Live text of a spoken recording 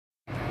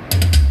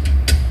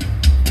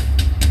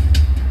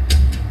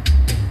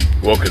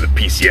Welcome to the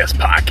PCS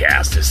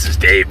Podcast. This is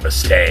Dave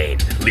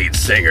Mustaine, lead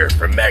singer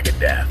for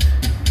Megadeth.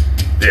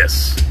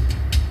 This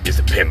is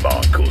the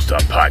Pinball and Cool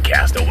Stuff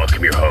Podcast. And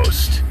welcome your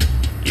host,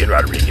 Ian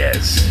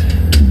Rodriguez.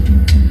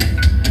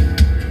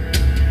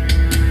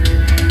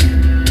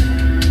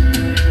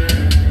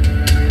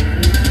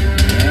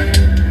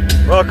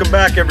 Welcome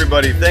back,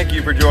 everybody. Thank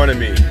you for joining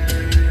me.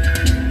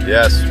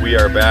 Yes, we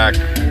are back.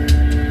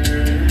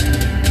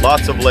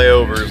 Lots of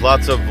layovers,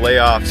 lots of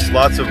layoffs,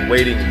 lots of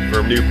waiting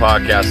for new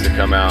podcasts to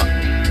come out.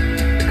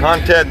 The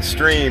content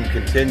stream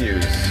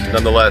continues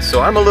nonetheless. So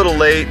I'm a little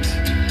late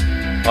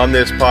on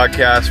this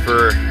podcast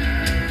for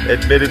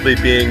admittedly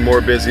being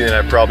more busy than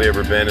I've probably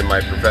ever been in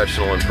my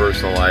professional and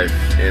personal life.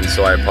 And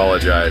so I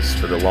apologize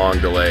for the long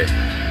delay.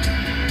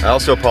 I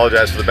also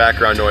apologize for the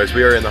background noise.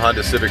 We are in the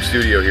Honda Civic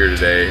studio here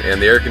today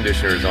and the air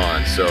conditioner is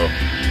on. So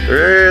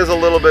there is a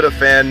little bit of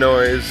fan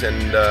noise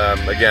and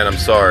again, I'm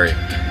sorry.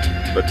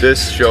 But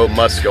this show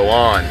must go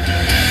on.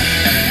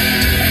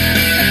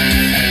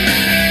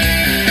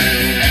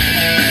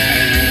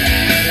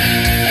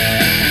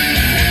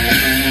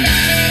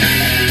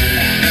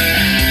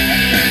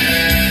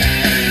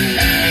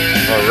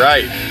 All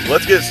right,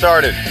 let's get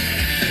started.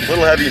 A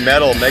little heavy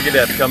metal,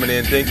 Megadeth coming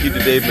in. Thank you to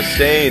Dave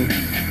Mustaine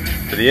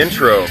for the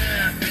intro.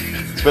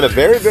 It's been a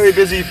very, very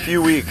busy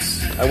few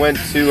weeks. I went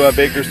to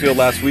Bakersfield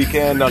last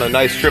weekend on a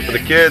nice trip with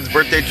the kids,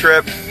 birthday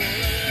trip.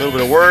 A little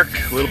bit of work,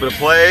 a little bit of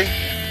play.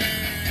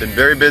 Been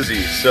very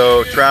busy,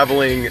 so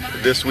traveling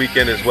this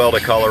weekend as well to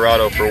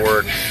Colorado for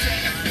work,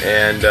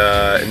 and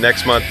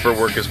next month for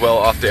work as well,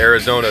 off to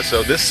Arizona.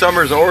 So this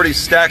summer's already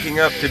stacking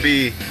up to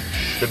be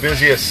the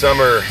busiest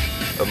summer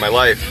of my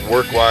life,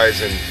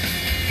 work-wise, and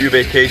a few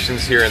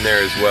vacations here and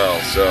there as well.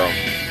 So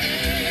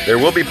there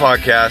will be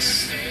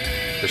podcasts.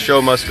 The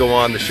show must go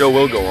on. The show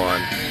will go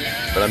on,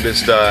 but I'm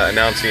just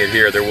announcing it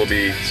here. There will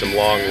be some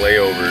long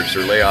layovers or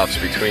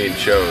layoffs between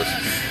shows.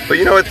 But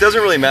you know, it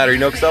doesn't really matter,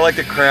 because I like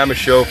to cram a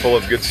show full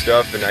of good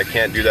stuff, and I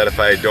can't do that if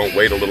I don't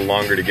wait a little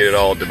longer to get it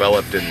all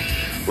developed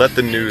and let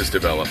the news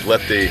develop, let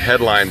the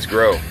headlines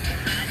grow.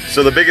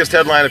 So the biggest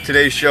headline of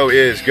today's show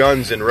is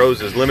Guns N'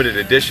 Roses limited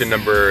edition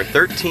number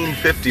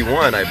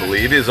 1351, I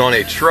believe, is on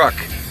a truck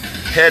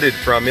headed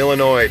from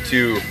Illinois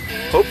to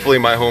hopefully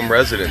my home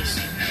residence.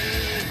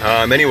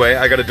 Anyway,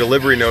 I got a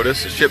delivery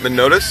notice, a shipment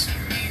notice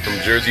from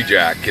Jersey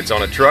Jack. It's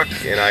on a truck,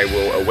 and I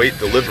will await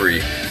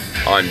delivery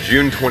on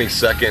June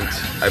 22nd.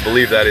 I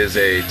believe that is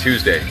a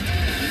Tuesday.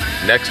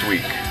 Next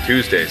week,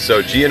 Tuesday.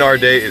 So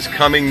GNR Day is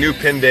coming. New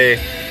Pin Day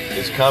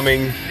is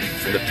coming.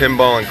 And the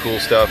Pinball and Cool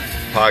Stuff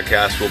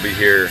podcast will be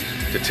here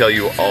to tell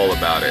you all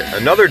about it.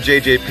 Another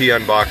JJP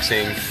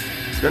unboxing.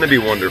 It's going to be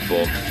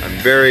wonderful. I'm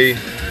very,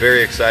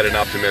 very excited and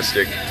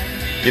optimistic.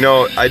 You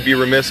know, I'd be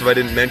remiss if I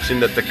didn't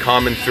mention that the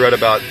common thread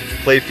about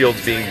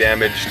playfields being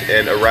damaged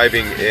and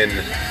arriving in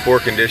poor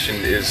condition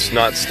is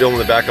not still in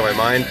the back of my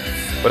mind.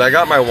 But I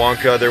got my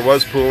Wonka, there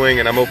was pooling,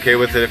 and I'm okay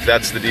with it if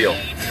that's the deal.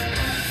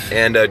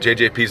 And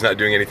JJP's not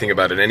doing anything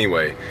about it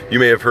anyway. You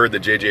may have heard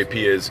that JJP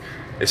is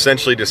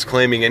essentially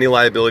disclaiming any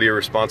liability or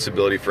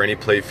responsibility for any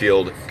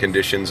playfield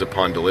conditions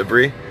upon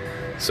delivery.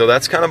 So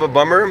that's kind of a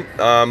bummer.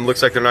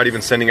 Looks like they're not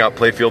even sending out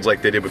playfields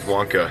like they did with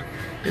Wonka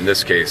in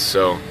this case.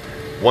 So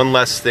one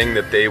less thing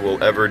that they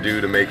will ever do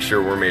to make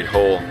sure we're made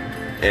whole.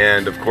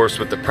 And of course,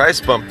 with the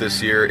price bump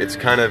this year, it's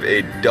kind of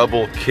a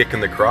double kick in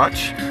the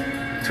crotch,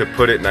 to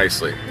put it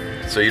nicely.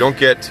 So you don't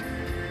get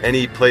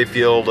any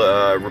playfield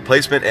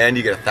replacement, and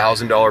you get a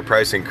 $1,000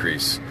 price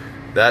increase.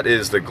 That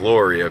is the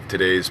glory of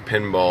today's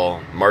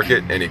pinball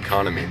market and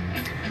economy.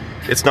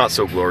 It's not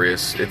so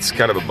glorious. It's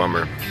kind of a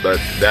bummer, but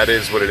that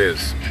is what it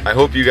is. I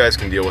hope you guys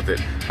can deal with it.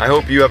 I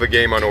hope you have a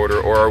game on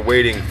order or are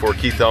waiting for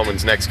Keith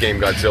Elman's next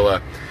game,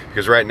 Godzilla,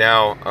 because right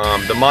now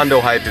the Mondo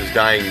hype is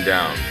dying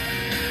down.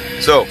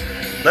 So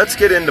let's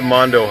get into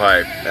Mondo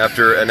hype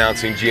after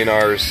announcing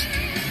GNR's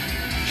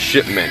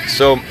shipment.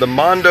 So the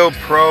Mondo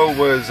Pro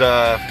was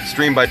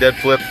streamed by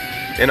Deadflip,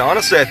 and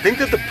honestly I think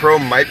that the Pro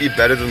might be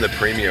better than the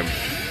Premium.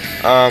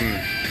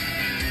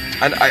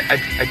 And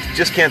I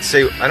just can't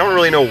say, I don't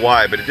really know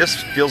why, but it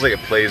just feels like it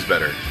plays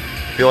better.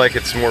 I feel like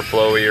it's more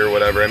flowy or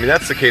whatever. I mean,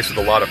 that's the case with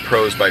a lot of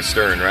Pros by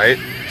Stern, right?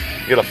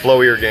 You get a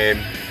flowier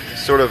game,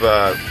 sort of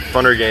a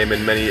funner game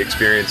in many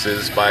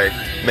experiences by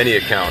many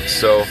accounts.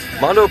 So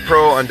Mondo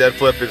Pro on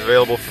Deadflip is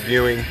available for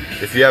viewing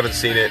if you haven't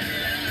seen it.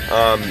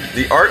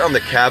 The art on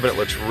the cabinet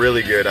looks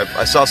really good.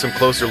 I saw some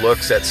closer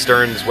looks at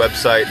Stern's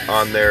website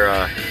on their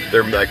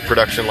like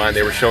production line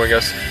they were showing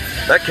us.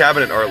 That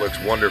cabinet art looks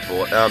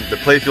wonderful. The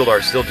playfield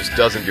art still just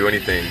doesn't do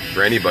anything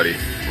for anybody,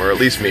 or at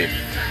least me.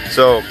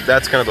 So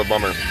that's kind of a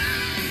bummer.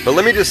 But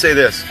let me just say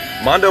this: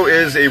 Mondo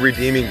is a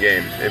redeeming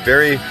game.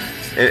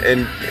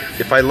 And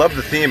if I love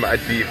the theme,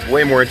 I'd be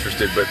way more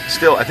interested. But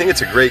still, I think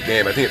it's a great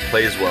game. I think it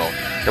plays well.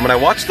 And when I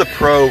watched the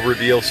Pro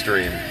reveal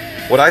stream,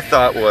 what I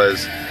thought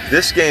was,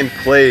 this game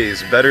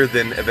plays better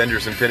than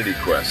Avengers Infinity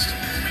Quest.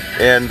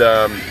 And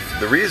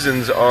the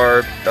reasons are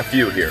a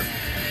few here.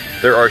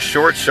 There are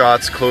short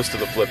shots close to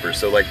the flippers.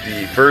 So like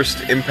the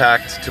first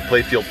impact to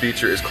playfield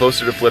feature is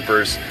closer to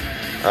flippers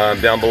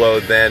down below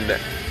than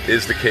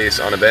is the case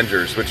on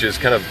Avengers, which is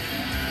kind of,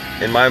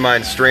 in my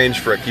mind, strange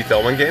for a Keith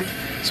Elwin game.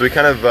 So he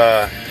kind of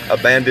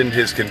abandoned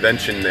his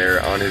convention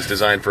there on his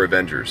design for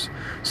Avengers.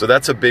 So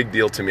that's a big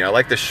deal to me. I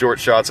like the short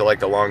shots, I like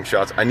the long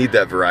shots. I need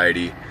that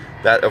variety.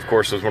 That, of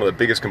course, was one of the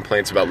biggest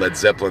complaints about Led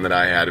Zeppelin that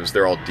I had, was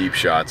they're all deep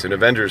shots. And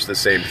Avengers, the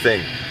same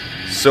thing.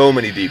 So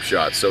many deep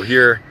shots. So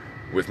here,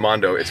 with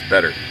Mondo, it's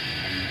better.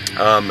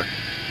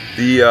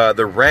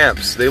 The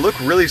ramps, they look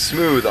really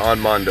smooth on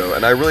Mondo,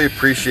 and I really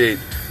appreciate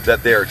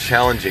that they are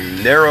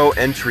challenging narrow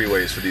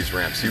entryways for these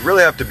ramps. You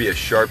really have to be a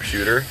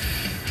sharpshooter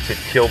to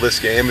kill this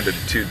game and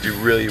to do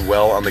really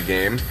well on the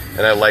game,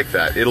 and I like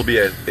that. It'll be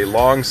a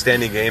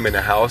long-standing game in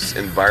a house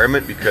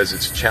environment because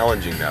it's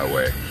challenging that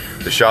way.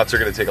 The shots are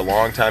going to take a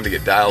long time to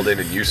get dialed in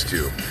and used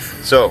to.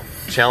 So,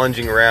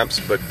 challenging ramps,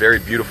 but very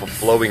beautiful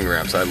flowing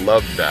ramps. I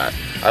love that.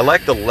 I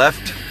like the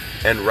left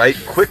and right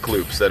quick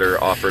loops that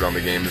are offered on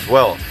the game as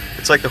well.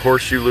 It's like the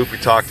horseshoe loop we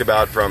talked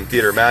about from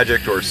Theater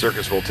Magic or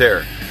Circus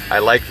Voltaire. I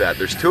like that.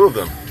 There's two of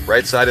them,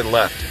 right side and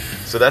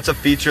left. So that's a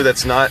feature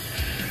that's not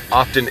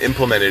often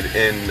implemented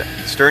in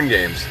Stern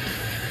games.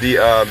 The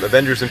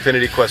Avengers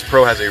Infinity Quest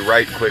Pro has a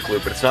right quick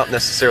loop, but it's not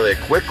necessarily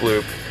a quick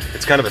loop.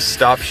 It's kind of a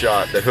stop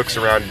shot that hooks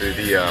around to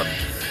the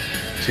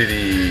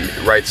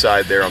right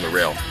side there on the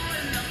rail.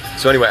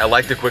 So anyway, I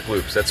like the quick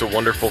loops. That's a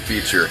wonderful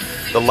feature.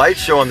 The light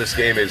show on this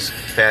game is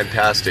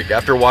fantastic.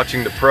 After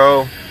watching the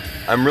Pro,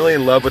 I'm really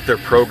in love with their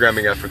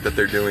programming effort that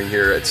they're doing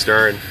here at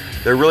Stern.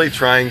 They're really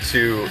trying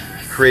to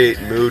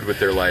create mood with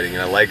their lighting,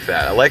 and I like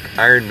that. I like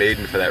Iron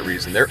Maiden for that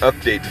reason. Their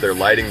update to their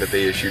lighting that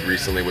they issued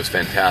recently was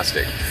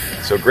fantastic.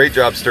 So great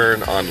job,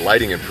 Stern, on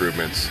lighting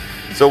improvements.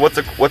 So what's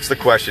the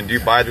question? Do you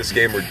buy this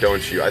game or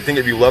don't you? I think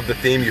if you love the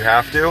theme, you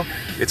have to.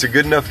 It's a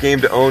good enough game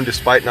to own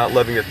despite not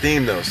loving the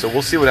theme, though. So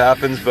we'll see what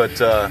happens, but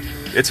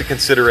it's a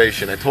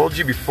consideration. I told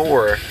you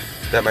before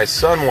that my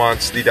son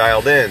wants the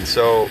dialed in.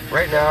 So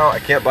right now, I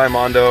can't buy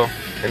Mondo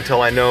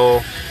until I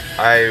know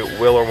I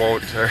will or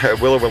won't, or I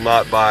will or will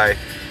not buy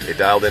a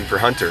dialed in for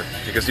Hunter,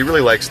 because he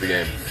really likes the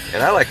game,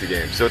 and I like the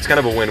game, so it's kind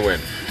of a win-win.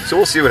 So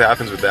we'll see what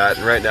happens with that,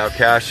 and right now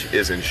cash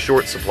is in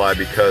short supply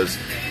because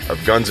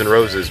of Guns N'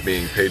 Roses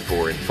being paid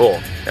for in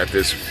full at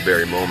this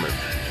very moment.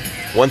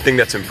 One thing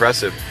that's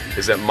impressive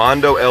is that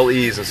Mondo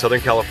LEs in Southern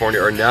California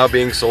are now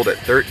being sold at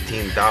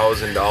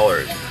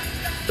 $13,000.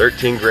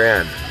 13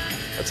 grand.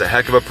 That's a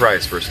heck of a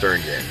price for a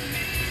Stern game.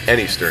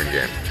 Any Stern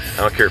game. I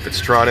don't care if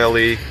it's Tron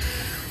LE,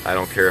 I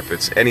don't care if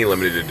it's any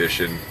limited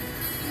edition,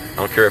 I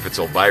don't care if it's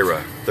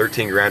Elvira.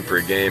 13 grand for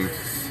a game,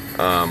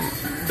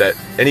 that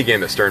any game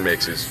that Stern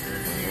makes is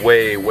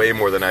way, way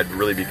more than I'd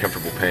really be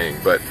comfortable paying.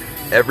 But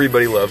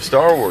everybody loves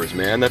Star Wars,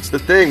 man. That's the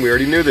thing. We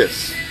already knew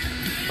this.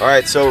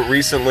 Alright, so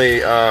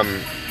recently,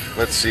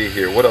 let's see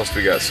here. What else do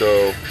we got?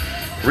 So,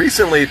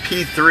 recently,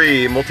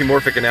 P3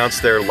 Multimorphic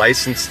announced their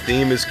licensed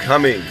theme is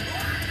coming.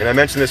 And I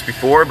mentioned this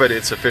before, but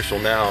it's official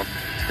now.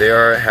 They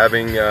are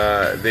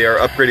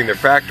upgrading their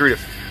factory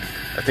to,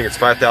 I think it's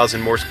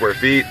 5,000 more square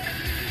feet.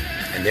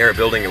 And they are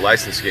building a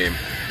licensed game.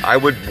 I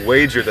would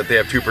wager that they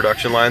have 2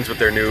 production lines with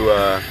their new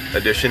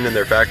addition in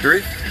their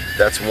factory.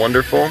 That's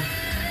wonderful.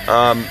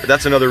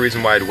 That's another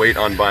reason why I'd wait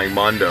on buying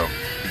Mondo.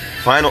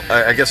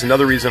 I guess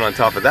another reason on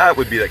top of that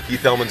would be that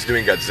Keith Elwin's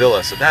doing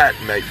Godzilla, so that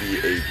might be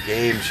a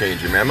game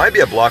changer, man. It might be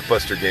a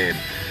blockbuster game.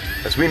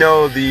 As we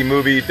know, the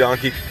movie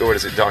Donkey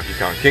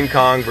Kong? King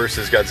Kong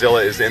versus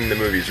Godzilla is in the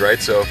movies, right?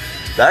 So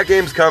that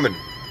game's coming.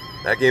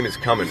 That game is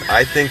coming.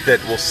 I think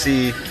that we'll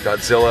see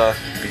Godzilla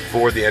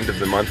before the end of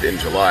the month in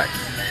July.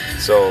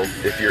 So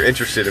if you're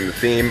interested in the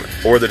theme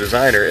or the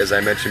designer, as I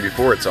mentioned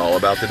before, it's all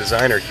about the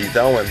designer, Keith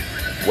Elwin.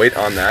 Wait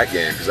on that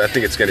game, because I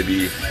think it's going to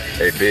be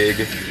a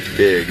big,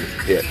 big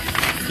hit.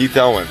 Keith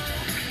Elwin.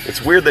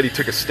 It's weird that he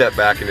took a step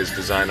back in his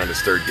design on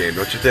his third game,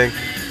 don't you think?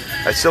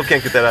 I still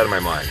can't get that out of my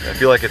mind. I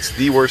feel like it's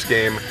the worst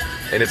game,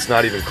 and it's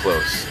not even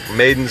close.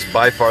 Maiden's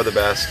by far the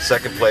best.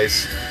 Second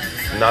place,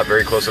 not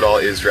very close at all,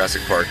 is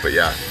Jurassic Park, but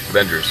yeah,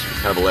 Avengers,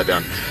 kind of a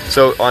letdown.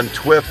 So on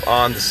TWIP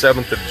on the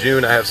 7th of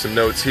June, I have some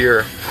notes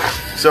here.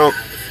 So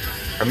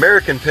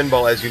American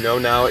Pinball, as you know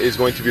now, is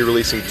going to be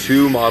releasing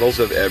 2 models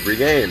of every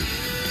game.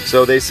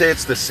 So they say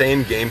it's the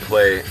same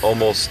gameplay,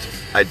 almost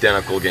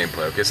identical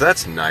gameplay. Okay, so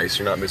that's nice.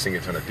 You're not missing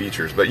a ton of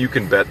features, but you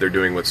can bet they're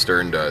doing what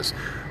Stern does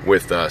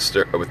with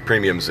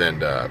premiums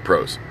and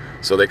pros.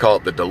 So they call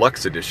it the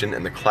Deluxe Edition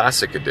and the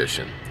Classic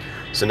Edition.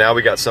 So now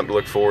we got something to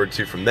look forward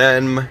to from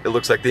them. It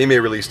looks like they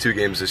may release 2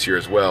 games this year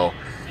as well,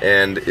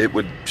 and it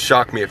would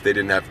shock me if they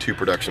didn't have 2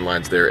 production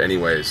lines there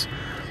anyways.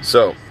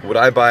 So, would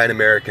I buy an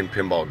American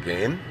Pinball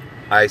game?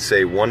 I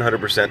say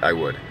 100% I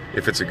would.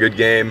 If it's a good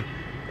game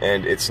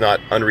and it's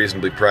not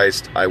unreasonably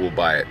priced, I will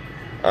buy it.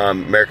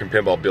 American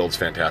Pinball builds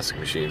fantastic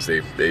machines.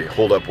 They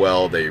hold up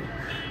well, they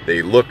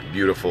look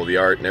beautiful, the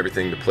art and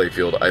everything, the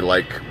playfield, I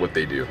like what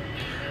they do.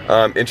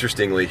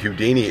 Interestingly,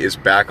 Houdini is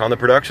back on the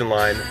production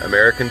line.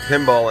 American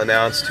Pinball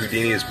announced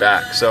Houdini is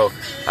back. So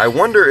I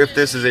wonder if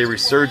this is a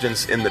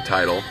resurgence in the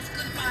title,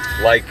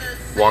 like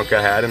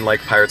Wonka had and like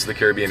Pirates of the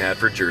Caribbean had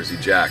for Jersey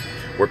Jack,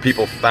 where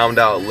people found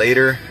out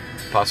later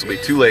possibly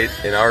too late,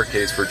 in our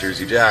case for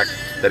Jersey Jack,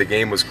 that a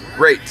game was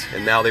great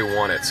and now they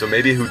want it. So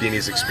maybe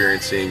Houdini's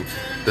experiencing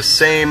the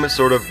same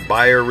sort of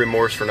buyer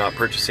remorse for not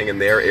purchasing, and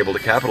they're able to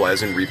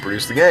capitalize and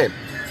reproduce the game.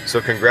 So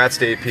congrats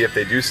to AP if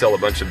they do sell a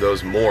bunch of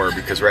those more,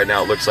 because right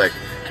now it looks like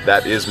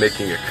that is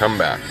making a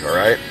comeback,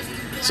 alright?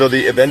 So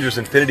the Avengers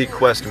Infinity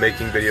Quest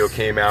making video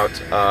came out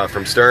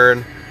from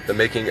Stern, the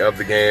making of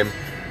the game.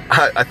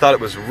 I thought it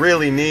was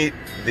really neat.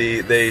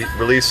 They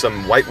released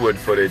some whitewood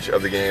footage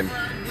of the game.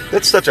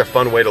 That's such a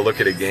fun way to look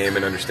at a game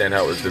and understand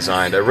how it was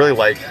designed. I really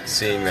like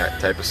seeing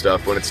that type of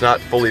stuff. When it's not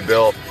fully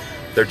built,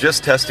 they're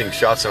just testing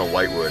shots on a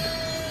whitewood.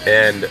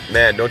 And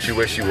man, don't you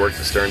wish you worked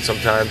at Stern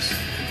sometimes?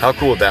 How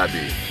cool would that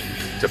be?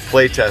 To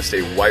play test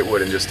a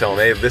whitewood and just tell them,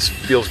 hey, this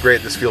feels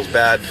great, this feels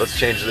bad, let's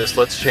change this,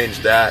 let's change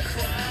that.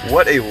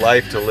 What a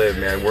life to live,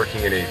 man,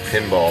 working in a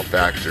pinball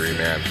factory,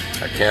 man.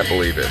 I can't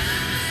believe it.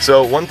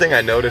 So one thing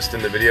I noticed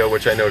in the video,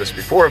 which I noticed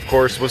before, of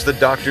course, was the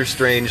Doctor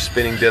Strange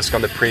spinning disc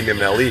on the Premium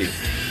LE,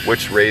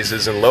 which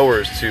raises and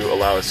lowers to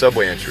allow a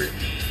subway entry.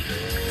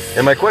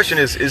 And my question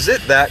is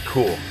it that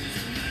cool?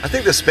 I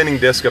think the spinning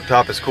disc up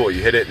top is cool.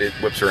 You hit it and it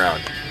whips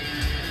around.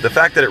 The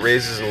fact that it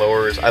raises and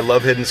lowers, I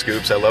love hidden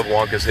scoops, I love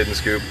Wonka's hidden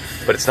scoop,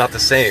 but it's not the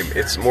same.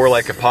 It's more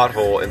like a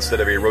pothole instead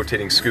of a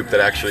rotating scoop that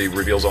actually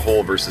reveals a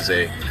hole versus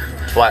a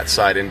flat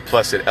side, and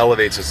plus it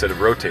elevates instead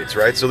of rotates,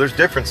 right? So there's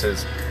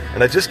differences,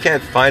 and I just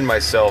can't find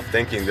myself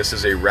thinking this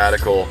is a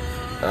radical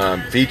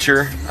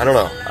feature. I don't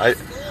know.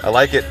 I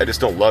like it, I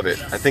just don't love it.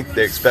 I think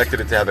they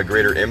expected it to have a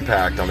greater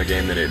impact on the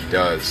game than it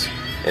does,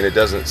 and it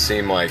doesn't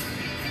seem like,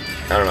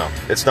 I don't know,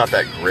 it's not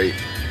that great.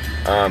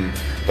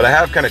 But I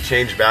have kind of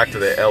changed back to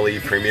the LE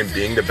Premium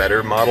being the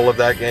better model of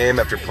that game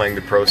after playing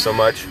the Pro so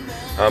much.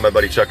 My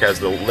buddy Chuck has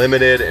the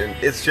Limited, and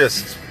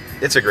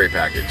it's a great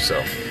package.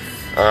 So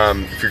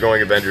if you're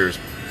going Avengers,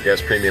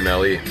 yes, Premium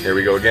LE. There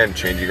we go again,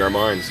 changing our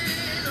minds.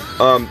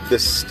 The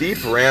steep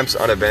ramps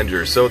on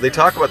Avengers. So they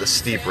talk about the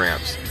steep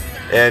ramps.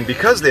 And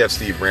because they have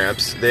steep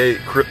ramps, they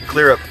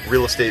clear up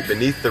real estate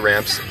beneath the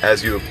ramps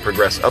as you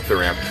progress up the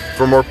ramp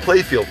for more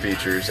playfield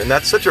features. And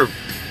that's such a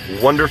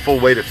wonderful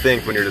way to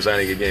think when you're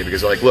designing a game,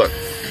 because like, look,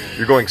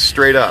 you're going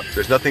straight up.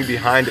 There's nothing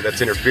behind it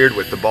that's interfered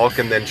with. The ball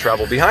can then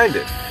travel behind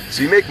it.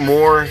 So you make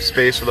more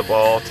space for the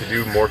ball to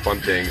do more fun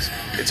things.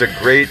 It's a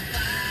great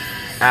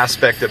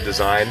aspect of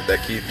design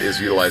that Keith is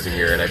utilizing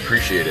here, and I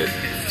appreciate it.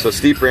 So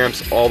steep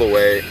ramps all the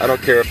way. I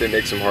don't care if they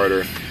make them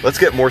harder. Let's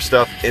get more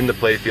stuff in the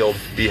playfield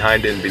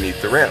behind and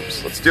beneath the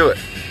ramps. Let's do it.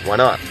 Why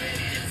not?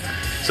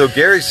 So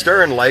Gary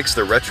Stern likes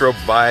the retro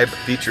vibe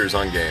features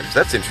on games.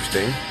 That's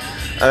interesting.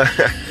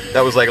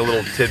 That was like a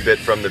little tidbit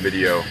from the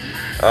video.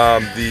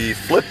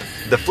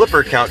 The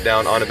flipper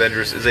countdown on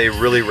Avengers is a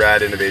really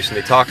rad innovation.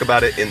 They talk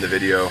about it in the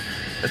video.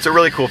 It's a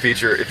really cool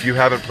feature. If you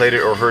haven't played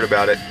it or heard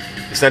about it,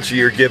 essentially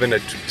you're given a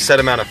set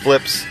amount of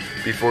flips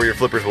before your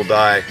flippers will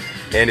die.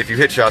 And if you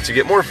hit shots, you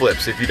get more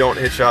flips. If you don't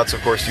hit shots,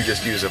 of course, you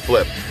just use a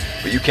flip.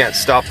 But you can't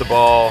stop the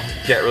ball.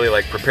 You can't really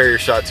like prepare your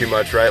shot too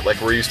much, right? Like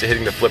we're used to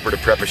hitting the flipper to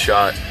prep a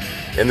shot.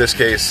 In this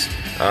case,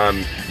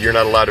 you're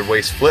not allowed to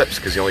waste flips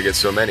because you only get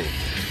so many.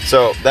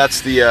 So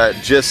that's the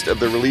gist of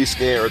the release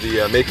game, or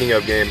the making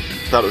of game.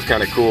 Thought it was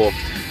kind of cool.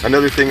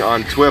 Another thing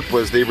on TWIP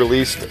was they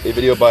released a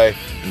video by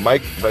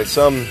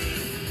some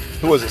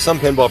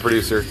pinball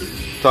producer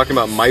talking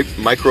about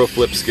micro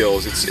flip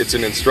skills. It's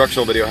an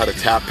instructional video, how to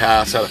tap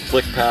pass, how to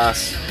flick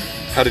pass,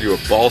 how to do a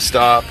ball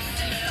stop,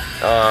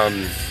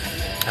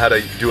 how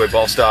to do a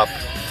ball stop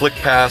flick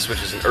pass,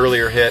 which is an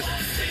earlier hit,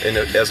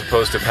 as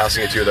opposed to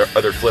passing it to your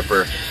other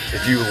flipper.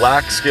 If you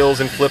lack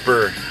skills in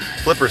flipper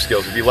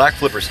skills, if you lack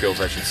flipper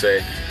skills, I should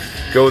say,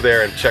 go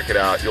there and check it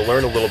out. You'll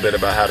learn a little bit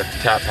about how to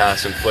tap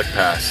pass and flick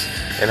pass,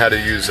 and how to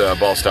use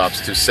ball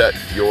stops to set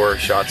your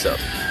shots up.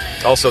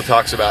 Also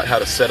talks about how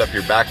to set up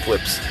your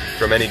backflips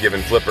from any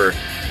given flipper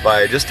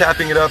by just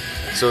tapping it up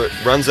so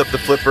it runs up the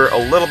flipper a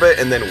little bit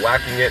and then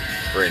whacking it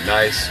for a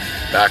nice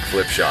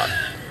backflip shot.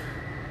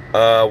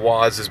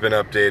 Woz has been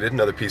updated,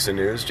 another piece of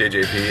news,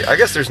 JJP. I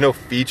guess there's no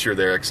feature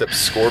there except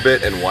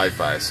Scorebit and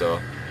Wi-Fi, so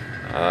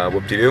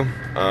whoop-de-doo.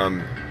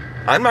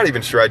 I'm not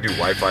even sure I do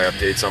Wi-Fi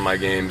updates on my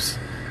games.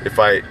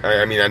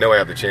 I mean, I know I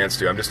have the chance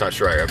to, I'm just not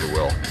sure I ever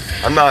will.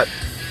 I'm not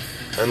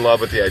in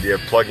love with the idea of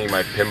plugging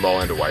my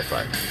pinball into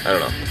Wi-Fi. I don't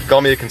know.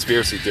 Call me a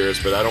conspiracy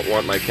theorist, but I don't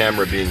want my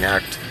camera being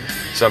hacked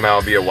somehow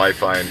via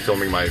Wi-Fi and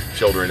filming my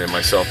children and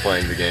myself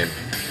playing the game.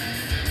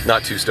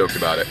 Not too stoked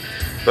about it.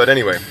 But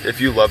anyway, if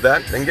you love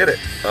that, then get it.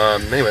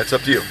 Anyway, it's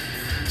up to you.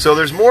 So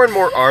there's more and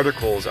more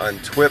articles on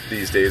TWIP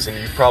these days, and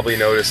you've probably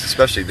noticed,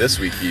 especially this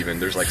week even,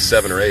 there's like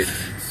 7 or 8,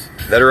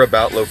 that are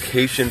about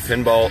location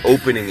pinball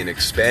opening and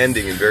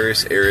expanding in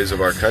various areas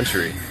of our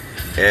country.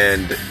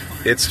 And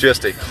it's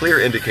just a clear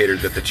indicator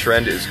that the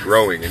trend is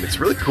growing, and it's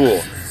really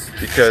cool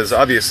because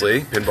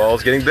obviously pinball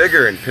is getting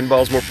bigger and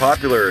pinball is more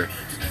popular,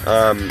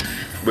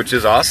 which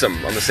is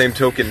awesome. On the same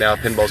token, now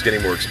pinball is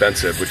getting more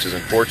expensive, which is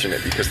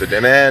unfortunate because the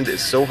demand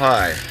is so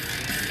high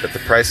that the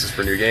prices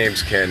for new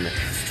games can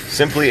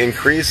simply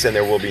increase, and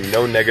there will be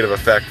no negative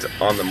effect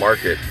on the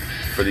market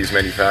for these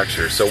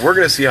manufacturers. So we're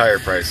going to see higher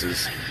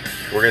prices.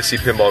 we're going to see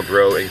pinball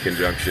grow in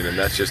conjunction, and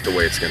that's just the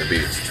way it's going to be.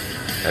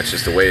 That's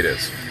just the way it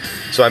is.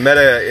 So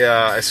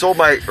I sold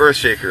my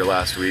Earthshaker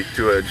last week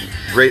to a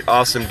great,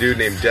 awesome dude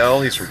named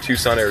Dell. He's from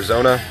Tucson,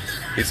 Arizona.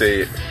 He's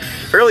a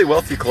fairly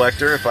wealthy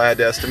collector, if I had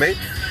to estimate.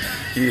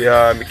 He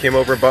came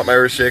over and bought my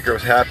Earthshaker. I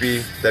was happy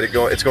that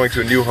it's going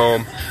to a new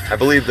home. I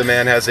believe the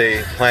man has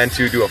a plan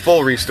to do a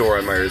full restore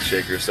on my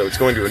Earthshaker, so it's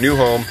going to a new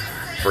home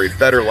for a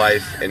better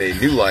life and a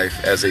new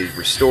life as a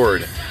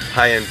restored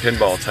high-end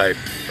pinball type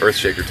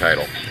Earthshaker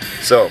title.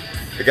 So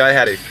the guy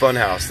had a fun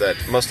house that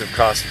must have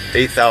cost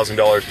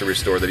 $8,000 to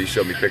restore that he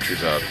showed me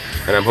pictures of,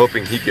 and I'm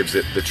hoping he gives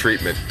it the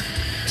treatment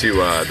to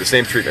the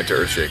same treatment to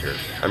Earthshaker.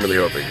 I'm really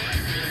hoping.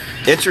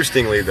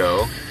 Interestingly,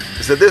 though,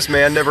 is that this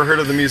man never heard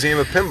of the Museum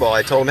of Pinball.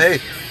 I told him, hey,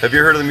 have you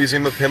heard of the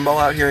Museum of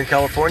Pinball out here in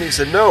California? He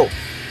said, no.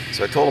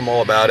 So I told him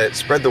all about it.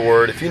 Spread the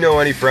word. If you know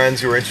any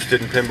friends who are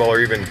interested in pinball,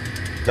 or even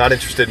not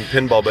interested in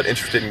pinball but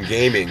interested in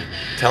gaming,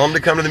 tell them to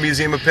come to the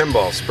Museum of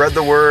Pinball. Spread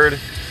the word,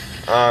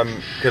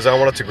 because I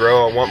want it to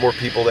grow. I want more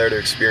people there to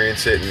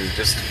experience it and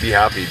just be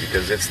happy,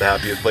 because it's the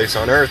happiest place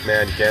on earth,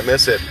 man. You can't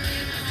miss it.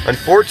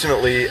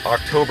 Unfortunately,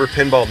 October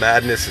Pinball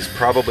Madness is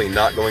probably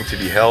not going to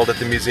be held at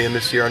the museum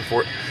this year.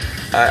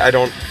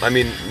 I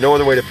mean, no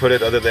other way to put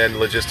it other than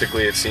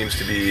logistically it seems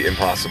to be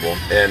impossible,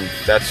 and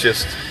that's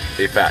just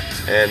a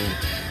fact. And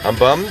I'm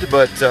bummed,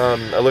 but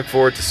I look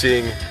forward to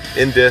seeing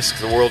in disc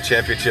the World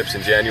Championships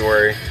in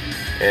January,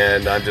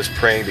 and I'm just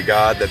praying to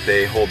God that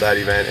they hold that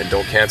event and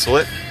don't cancel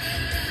it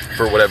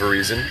for whatever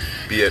reason,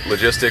 be it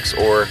logistics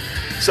or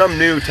some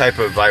new type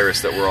of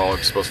virus that we're all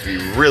supposed to be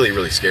really,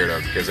 really scared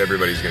of, because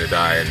everybody's going to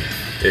die and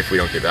if we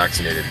don't get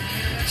vaccinated.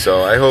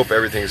 So I hope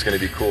everything's going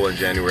to be cool in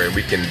January and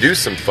we can do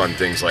some fun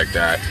things like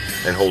that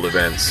and hold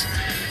events.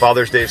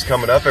 Father's Day's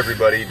coming up,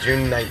 everybody.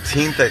 June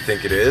 19th, I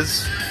think it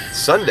is.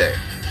 Sunday.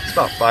 It's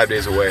about 5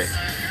 days away.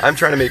 I'm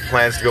trying to make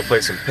plans to go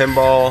play some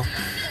pinball,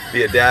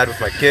 be a dad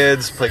with my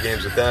kids, play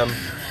games with them.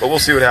 But we'll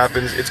see what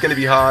happens. It's going to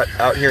be hot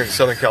out here in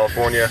Southern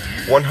California.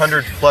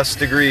 100 plus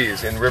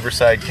degrees in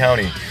Riverside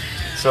County.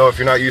 So if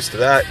you're not used to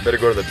that, better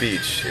go to the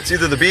beach. It's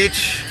either the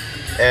beach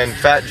and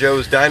Fat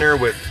Joe's Diner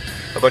with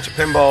a bunch of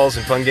pinballs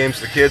and fun games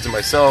for the kids and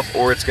myself,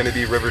 or it's going to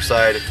be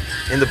Riverside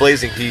in the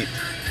blazing heat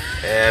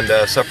and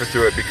suffer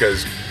through it,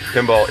 because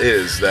pinball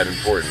is that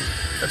important.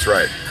 That's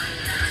right.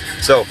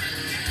 So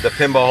the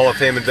Pinball Hall of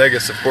Fame in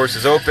Vegas, of course,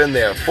 is open.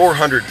 They have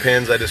 400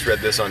 pins. I just read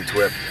this on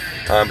TWIP.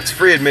 It's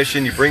free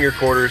admission. You bring your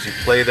quarters, you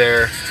play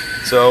there.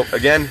 So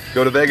again,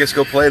 go to Vegas,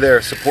 go play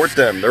there, support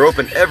them. They're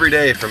open every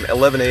day from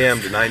 11 a.m.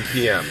 to 9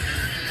 p.m.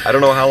 I don't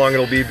know how long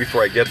it'll be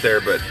before I get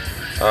there, but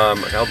I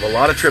have a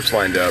lot of trips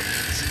lined up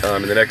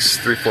in the next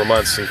 3-4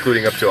 months,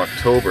 including up to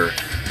October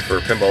for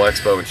Pinball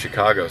Expo in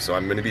Chicago. So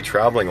I'm going to be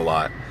traveling a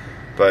lot,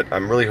 but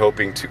I'm really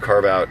hoping to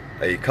carve out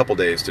a couple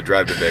days to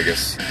drive to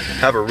Vegas,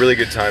 have a really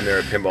good time there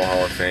at Pinball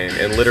Hall of Fame,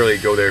 and literally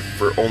go there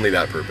for only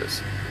that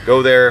purpose.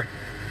 Go there,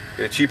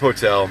 get a cheap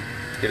hotel,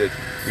 get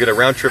a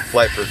round-trip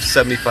flight for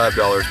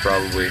 $75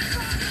 probably,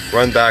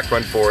 run back,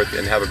 run forth,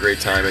 and have a great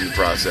time in the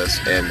process,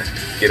 and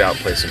get out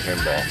and play some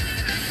pinball.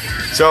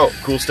 So,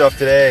 cool stuff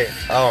today.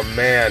 Oh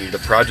man, the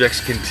projects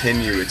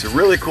continue. It's a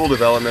really cool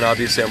development,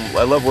 obviously.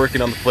 I love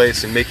working on the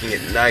place and making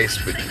it nice,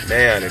 but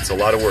man, it's a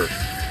lot of work.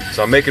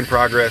 So I'm making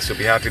progress. You'll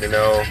be happy to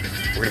know.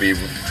 We're going to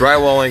be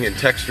drywalling and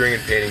texturing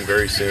and painting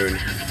very soon.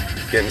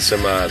 Getting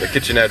some the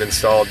kitchenette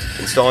installed,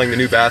 installing the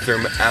new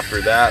bathroom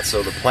after that.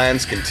 So the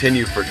plans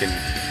continue for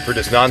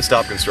just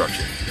non-stop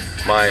construction.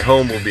 My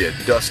home will be a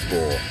dust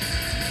bowl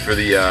for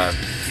the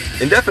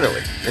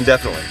indefinitely.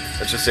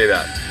 Let's just say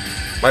that.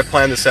 My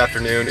plan this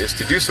afternoon is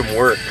to do some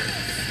work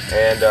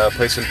and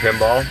play some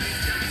pinball,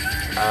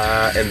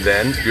 and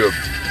then do a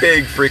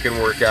big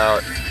freaking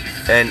workout.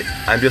 And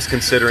I'm just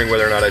considering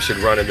whether or not I should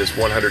run in this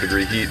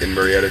 100-degree heat in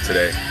Murrieta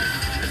today.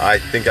 I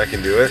think I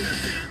can do it.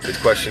 The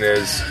question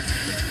is,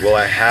 will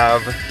I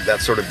have that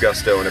sort of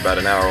gusto in about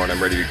an hour when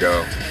I'm ready to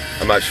go?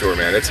 I'm not sure,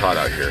 man. It's hot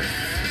out here.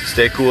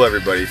 Stay cool,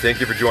 everybody. Thank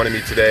you for joining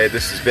me today.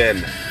 This has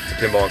been the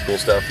Pinball and Cool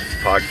Stuff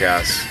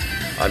podcast.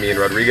 I'm Ian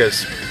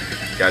Rodriguez.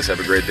 You guys have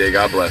a great day.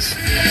 God bless.